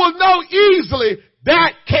 you will know easily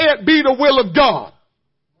that can't be the will of God.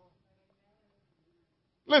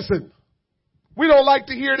 Listen, we don't like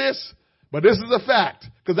to hear this, but this is a fact,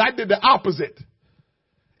 because I did the opposite.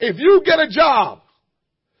 If you get a job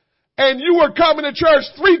and you are coming to church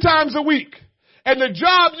 3 times a week, and the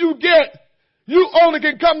job you get, you only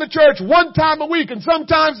can come to church 1 time a week and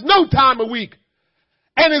sometimes no time a week,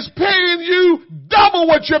 and it's paying you double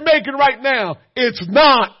what you're making right now, it's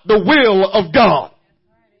not the will of God.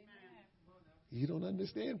 You don't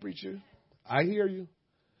understand, preacher. I hear you.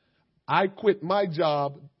 I quit my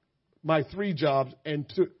job, my 3 jobs, and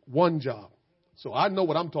took 1 job. So I know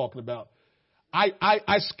what I'm talking about.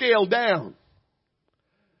 I scaled down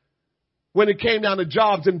when it came down to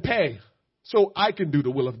jobs and pay so I can do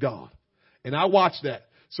the will of God. And I watch that.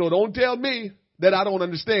 So don't tell me that I don't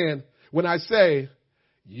understand when I say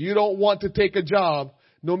you don't want to take a job,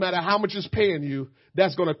 no matter how much it's paying you,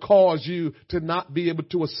 that's going to cause you to not be able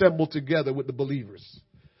to assemble together with the believers.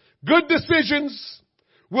 Good decisions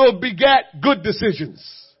will beget good decisions,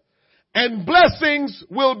 and blessings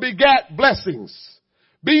will beget blessings.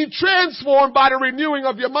 Be transformed by the renewing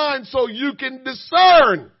of your mind so you can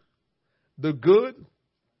discern the good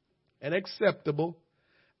and acceptable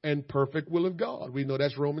and perfect will of God. We know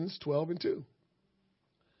that's Romans 12:2.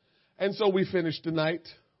 And so we finished tonight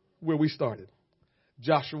where we started.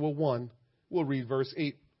 Joshua 1, we'll read verse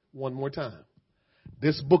 8 one more time.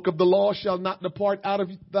 This book of the law shall not depart out of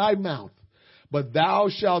thy mouth, but thou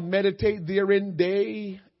shalt meditate therein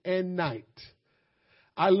day and night.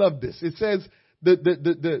 I love this. It says the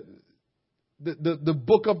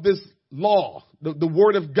book of this law, the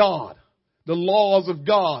word of God, the laws of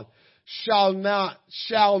God shall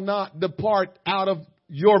not depart out of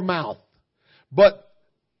your mouth, but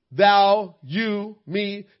thou, you,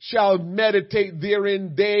 me, shall meditate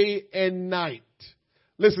therein day and night.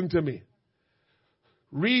 Listen to me.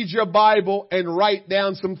 Read your Bible and write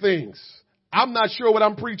down some things. I'm not sure what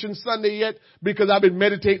I'm preaching Sunday yet because I've been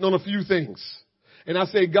meditating on a few things. And I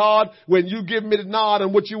say, God, when you give me the nod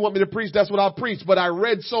on what you want me to preach, that's what I'll preach. But I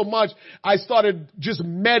read so much, I started just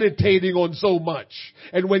meditating on so much.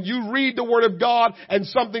 And when you read the word of God and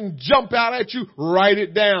something jump out at you, write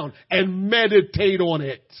it down and meditate on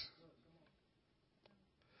it.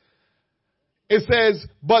 It says,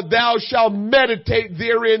 but thou shalt meditate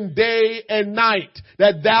therein day and night,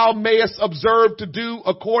 that thou mayest observe to do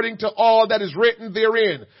according to all that is written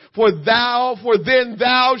therein. For then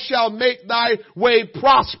thou shalt make thy way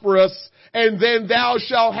prosperous, and then thou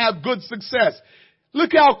shalt have good success.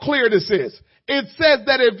 Look how clear this is. It says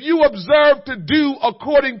that if you observe to do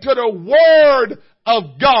according to the word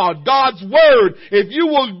of God, God's word, if you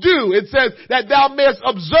will do, it says that thou mayest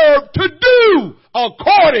observe to do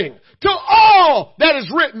according to all that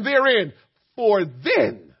is written therein. For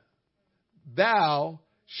then thou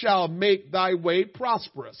shalt make thy way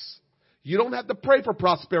prosperous. You don't have to pray for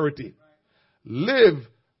prosperity. Live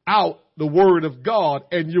out the word of God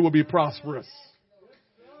and you will be prosperous.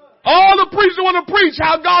 All the preachers want to preach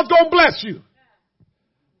how God's going to bless you.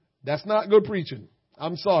 That's not good preaching.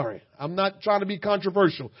 I'm sorry. I'm not trying to be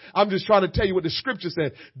controversial. I'm just trying to tell you what the scripture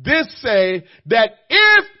said. This say that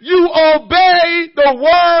if you obey the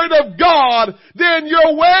word of God, then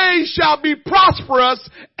your way shall be prosperous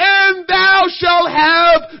and thou shalt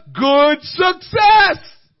have good success.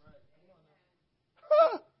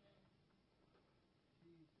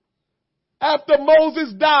 After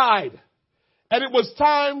Moses died and it was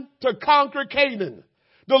time to conquer Canaan,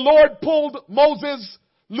 the Lord pulled Moses'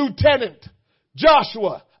 lieutenant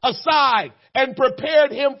Joshua aside and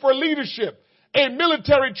prepared him for leadership and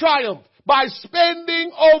military triumph by spending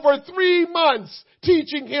over 3 months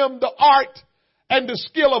teaching him the art and the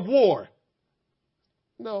skill of war.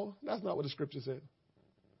 No, that's not what the scripture said.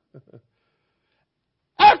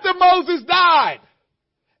 After Moses died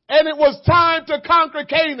and it was time to conquer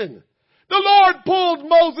Canaan, the Lord pulled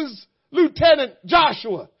Moses' lieutenant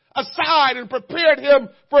Joshua aside and prepared him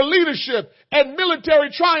for leadership and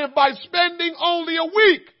military triumph by spending only a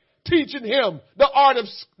week teaching him the art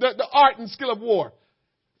and skill of war.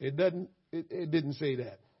 It didn't say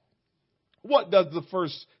that. What does the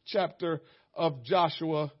first chapter of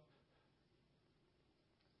Joshua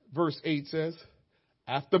verse 8 says?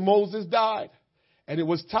 After Moses died and it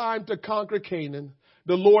was time to conquer Canaan,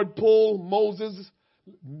 the Lord pulled Moses'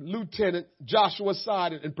 lieutenant Joshua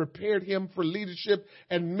aside and prepared him for leadership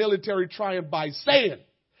and military triumph by saying,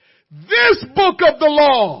 this book of the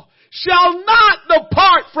law shall not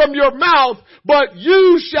depart from your mouth, but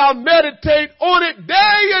you shall meditate on it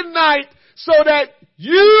day and night so that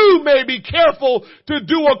you may be careful to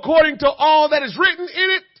do according to all that is written in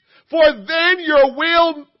it. For then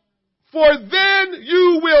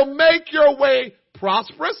you will make your way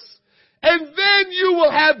prosperous, and then you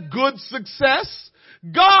will have good success.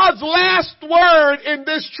 God's last word in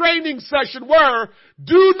this training session were,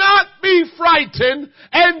 do not be frightened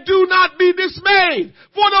and do not be dismayed,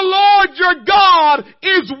 for the Lord your God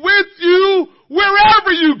is with you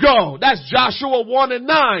wherever you go. That's Joshua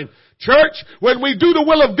 1:9. Church, when we do the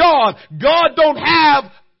will of God, God don't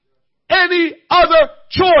have any other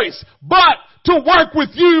choice but to work with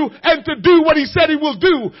you and to do what he said he will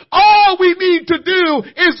do. All we need to do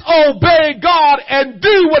is obey God and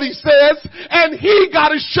do what he says, and he got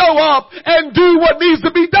to show up and do what needs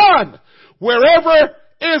to be done. Wherever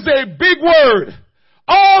is a big word,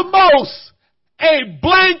 almost a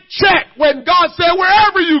blank check when God said,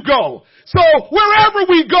 wherever you go. So wherever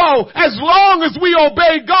we go, as long as we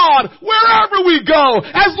obey God, wherever we go,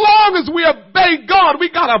 as long as we obey God, we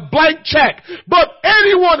got a blank check. But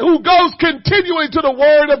anyone who goes continually to the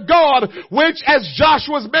word of God, which as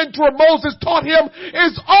Joshua's mentor Moses taught him,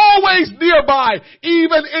 is always nearby,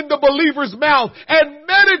 even in the believer's mouth, and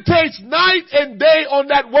meditates night and day on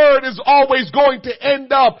that word, is always going to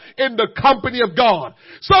end up in the company of God.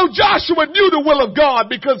 So Joshua knew the will of God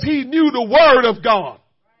because he knew the word of God.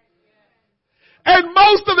 And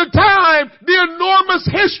most of the time, the enormous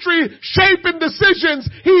history shaping decisions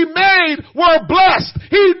he made were blessed.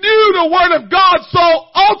 He knew the word of God so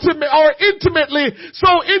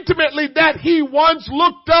intimately that he once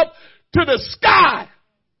looked up to the sky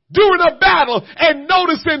during a battle and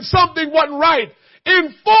noticing something wasn't right,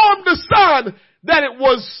 informed the sun that it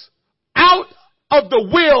was out of the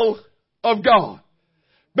will of God.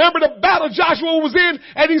 Remember the battle Joshua was in,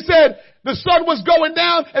 and he said the sun was going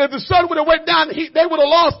down, and if the sun would have went down, they would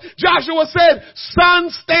have lost. Joshua said,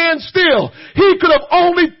 sun, stand still. He could have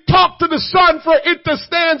only talked to the sun for it to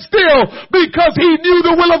stand still because he knew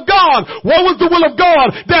the will of God. What was the will of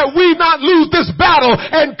God? That we not lose this battle,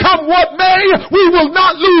 and come what may, we will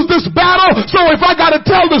not lose this battle. So if I gotta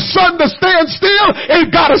tell the sun to stand still,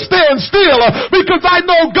 it gotta stand still, because I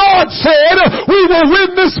know God said we will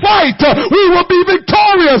win this fight. We will be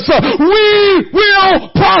victorious. We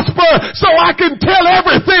will prosper. So I can tell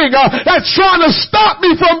everything that's trying to stop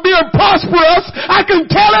me from being prosperous, I can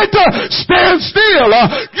tell it to stand still.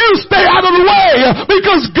 You stay out of the way,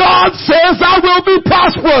 because God says I will be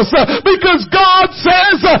prosperous, because God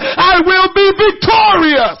says I will be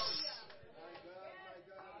victorious.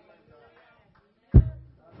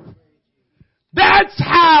 That's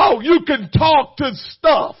how you can talk to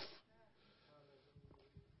stuff.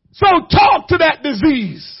 So talk to that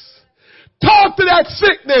disease. Talk to that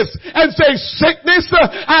sickness and say, sickness,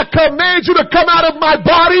 I command you to come out of my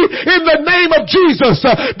body in the name of Jesus.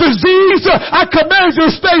 Disease, I command you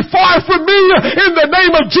to stay far from me in the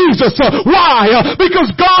name of Jesus. Why? Because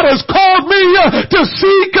God has called me to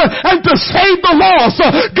seek and to save the lost.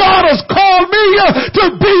 God has called me to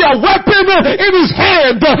be a weapon in his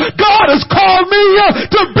hand. God has called me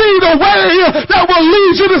to be the way that will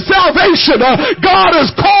lead you to salvation. God has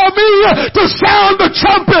called me to sound the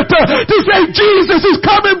trumpet, to say Jesus is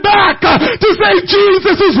coming back, to say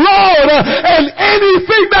Jesus is Lord, and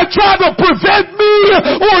anything that tried to prevent me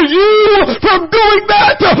or you from doing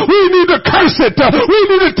that, we need to curse it. We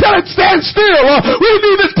need to tell it stand still. We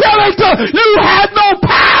need to tell it you had no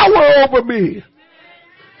power over me.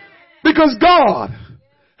 Because God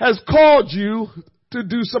has called you to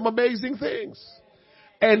do some amazing things.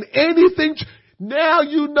 And anything, now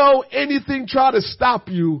you know anything try to stop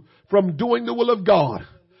you from doing the will of God,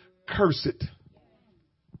 curse it.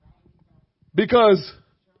 Because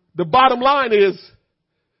the bottom line is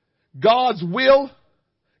God's will,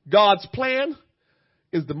 God's plan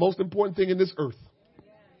is the most important thing in this earth.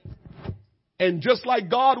 And just like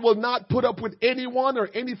God will not put up with anyone or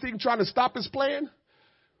anything trying to stop his plan,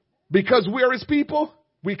 because we are his people,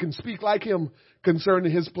 we can speak like him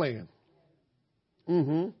concerning his plan.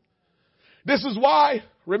 This is why,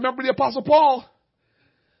 remember the Apostle Paul?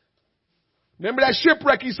 Remember that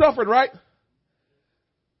shipwreck he suffered, right?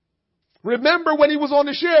 Remember when he was on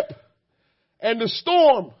the ship and the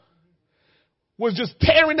storm was just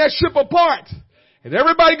tearing that ship apart and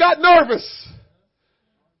everybody got nervous.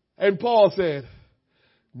 And Paul said,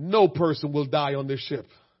 no person will die on this ship,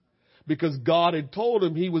 because God had told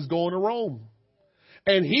him he was going to Rome.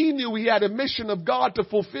 And he knew he had a mission of God to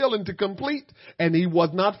fulfill and to complete, and he was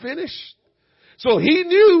not finished. So he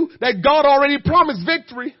knew that God already promised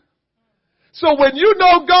victory. So when you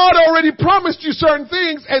know God already promised you certain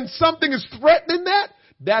things and something is threatening that,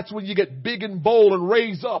 that's when you get big and bold and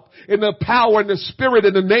raise up in the power and the spirit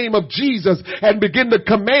in the name of Jesus and begin to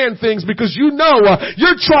command things, because you know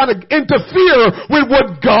you're trying to interfere with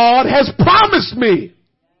what God has promised me.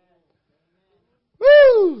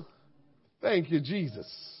 Woo! Thank you, Jesus.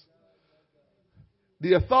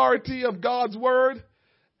 The authority of God's word,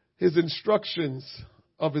 his instructions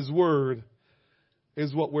of his word,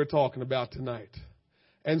 is what we're talking about tonight.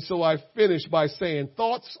 And so I finish by saying,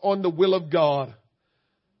 thoughts on the will of God.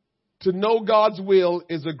 To know God's will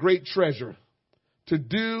is a great treasure. To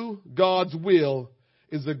do God's will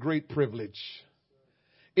is a great privilege.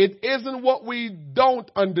 It isn't what we don't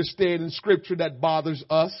understand in Scripture that bothers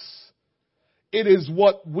us. It is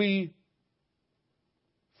what we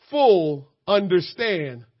full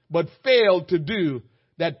understand but fail to do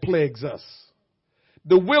that plagues us.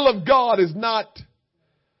 The will of God is not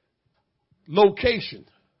location,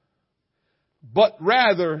 but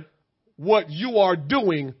rather what you are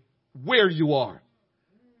doing where you are.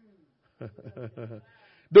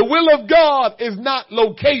 The will of God is not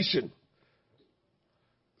location.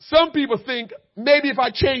 Some people think maybe if I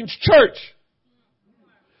change church,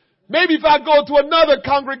 maybe if I go to another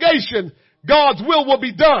congregation, God's will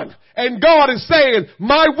be done. And God is saying,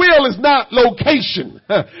 my will is not location.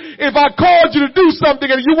 If I called you to do something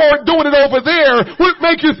and you weren't doing it over there, what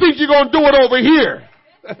make you think you're going to do it over here?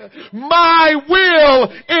 My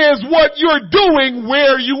will is what you're doing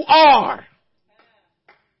where you are.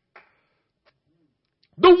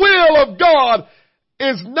 The will of God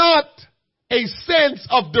is not a sense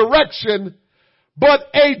of direction, but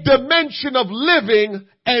a dimension of living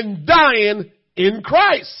and dying in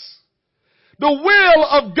Christ. The will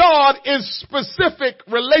of God is specific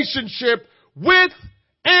relationship with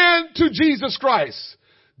and to Jesus Christ.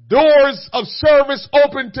 Doors of service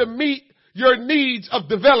open to meet your needs of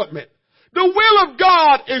development. The will of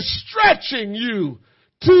God is stretching you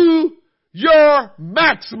to your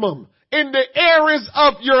maximum in the areas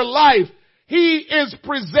of your life He is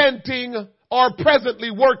presenting or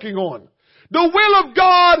presently working on. The will of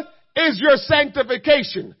God is your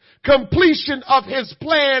sanctification, completion of His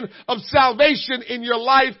plan of salvation in your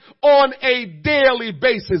life on a daily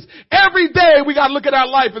basis. Every day we got to look at our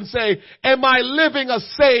life and say, am I living a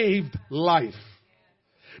saved life?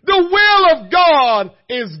 The will of God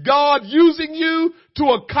is God using you to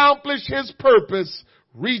accomplish His purpose,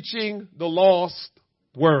 reaching the lost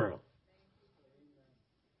world.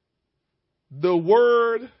 The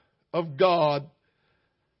Word of God,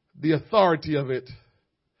 the authority of it,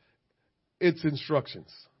 its instructions.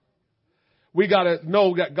 We got to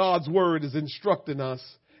know that God's Word is instructing us,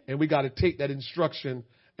 and we got to take that instruction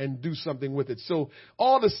and do something with it. So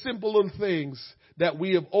all the simple little things that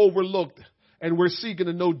we have overlooked and we're seeking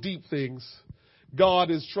to know deep things, God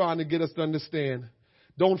is trying to get us to understand.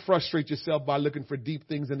 Don't frustrate yourself by looking for deep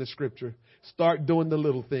things in the Scripture. Start doing the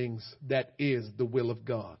little things that is the will of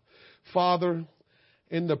God. Father,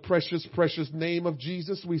 in the precious, precious name of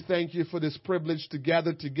Jesus, we thank you for this privilege to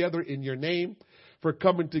gather together in your name, for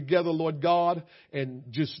coming together, Lord God, and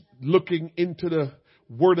just looking into the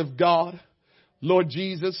Word of God. Lord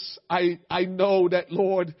Jesus, I know that,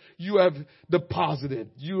 Lord, you have deposited,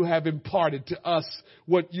 you have imparted to us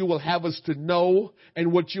what you will have us to know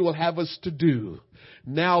and what you will have us to do.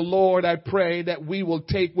 Now, Lord, I pray that we will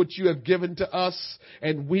take what you have given to us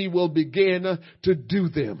and we will begin to do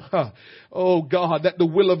them. Oh God, that the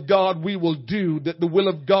will of God we will do, that the will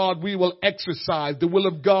of God we will exercise, the will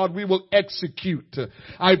of God we will execute.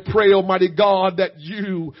 I pray, Almighty God, that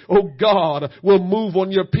you, oh God, will move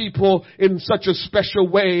on your people in such a special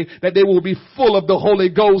way that they will be full of the Holy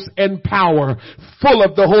Ghost and power, full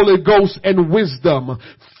of the Holy Ghost and wisdom,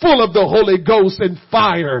 full of the Holy Ghost and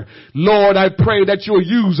fire. Lord, I pray that you'll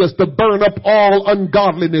use us to burn up all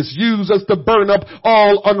ungodliness. Use us to burn up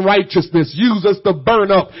all unrighteousness. Use us to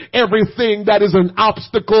burn up everything that is an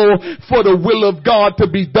obstacle for the will of God to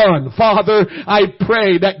be done. Father, I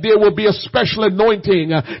pray that there will be a special anointing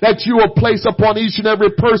that you will place upon each and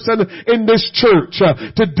every person in this church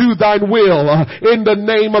to do thine will in the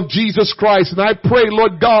name of Jesus Christ. And I pray,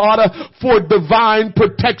 Lord God, for divine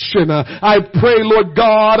protection. I pray, Lord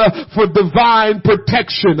God, for divine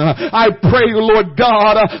protection. I pray, Lord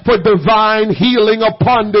God, for divine healing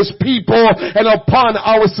upon this people and upon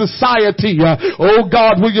our society. Oh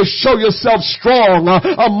God, will you show yourself strong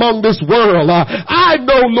among this world? I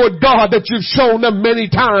know, Lord God, that you've shown them many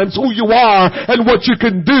times who you are and what you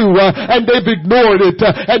can do, and they've ignored it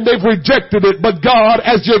and they've rejected it. But God,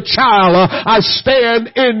 as your child, I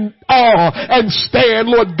stand in awe and stand,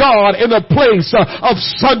 Lord God, in a place of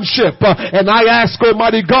sonship. And I ask,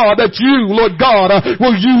 Almighty God, that you, Lord God,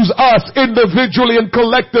 will use us individually and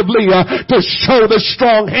collectively to show the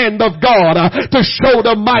strong hand of God, to show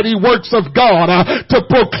the mighty works of God, to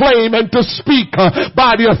proclaim and to speak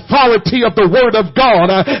by the authority of the Word of God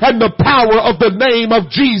and the power of the name of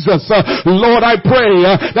Jesus. Lord, I pray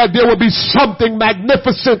that there will be something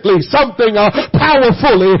magnificently, something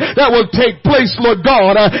powerfully that will take place, Lord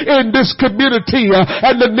God, in this community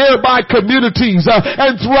and the nearby communities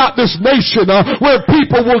and throughout this nation, where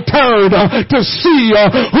people will turn to see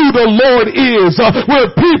who the Lord is is, where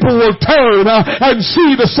people will turn and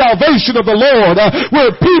see the salvation of the Lord,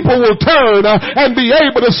 where people will turn and be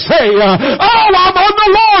able to say, oh, I'm on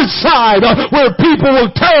the Lord's side, where people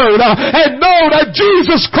will turn and know that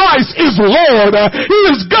Jesus Christ is Lord. He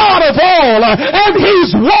is God of all, and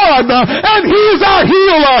He's one, and He is our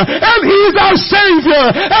healer, and He's our Savior,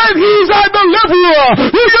 and He's our deliverer.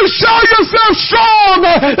 You can show yourself strong,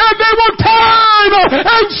 and they will turn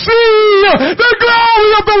and see the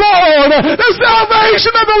glory of the Lord, the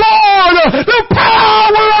salvation of the Lord, the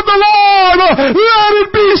power of the Lord. Let it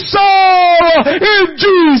be so in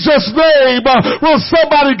Jesus' name. Will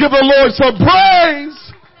somebody give the Lord some praise?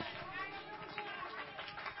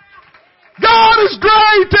 God is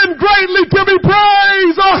great and greatly to be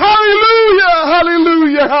praised. Oh, hallelujah,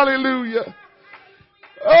 hallelujah, hallelujah.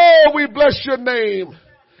 Oh, we bless your name.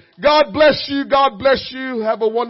 God bless you. God bless you. Have a wonderful